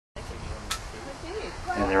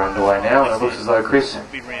And they're underway now, and it looks as though Chris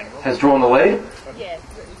has drawn the lead. Yeah.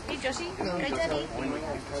 Hey, Joshy. Go, Daddy.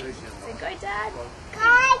 Say, go, Dad.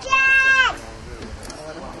 Go, Dad.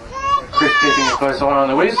 Chris keeping a close eye on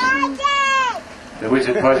the whiz. The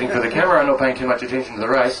wizard posing for the camera, not paying too much attention to the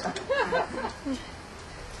race.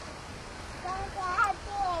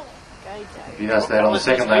 If he does that on the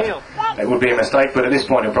second lap, it would be a mistake, but at this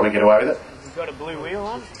point he'll probably get away with it. You've got a blue wheel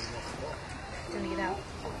on. Gonna get out.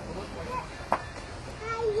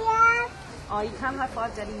 Oh, you can't high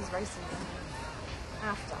five Daddy, he's racing.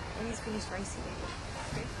 After, when he's finished racing.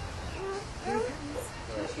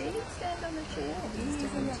 Stand on the chair.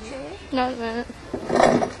 Stand on the chair. No, no.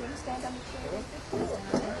 Stand on the chair.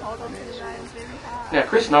 And hold on to the reins really hard. Now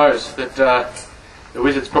Chris knows that the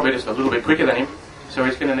wizard's probably just a little bit quicker than him, so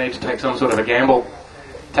he's going to need to take some sort of a gamble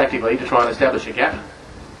tactically to try and establish a gap.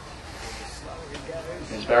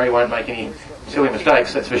 As Barry won't make any silly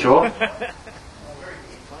mistakes, that's for sure.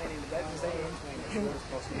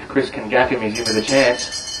 If Chris can gap him, he's in with a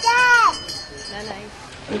chance.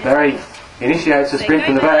 As Barry initiates a sprint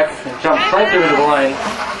from the back and jumps straight through into the lane.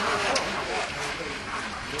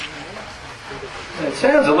 It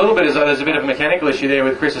sounds a little bit as though there's a bit of a mechanical issue there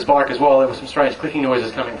with Chris's bike as well. There were some strange clicking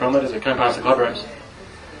noises coming from it as it came past the club rooms.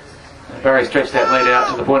 And Barry stretched that lead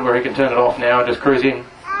out to the point where he can turn it off now and just cruise in.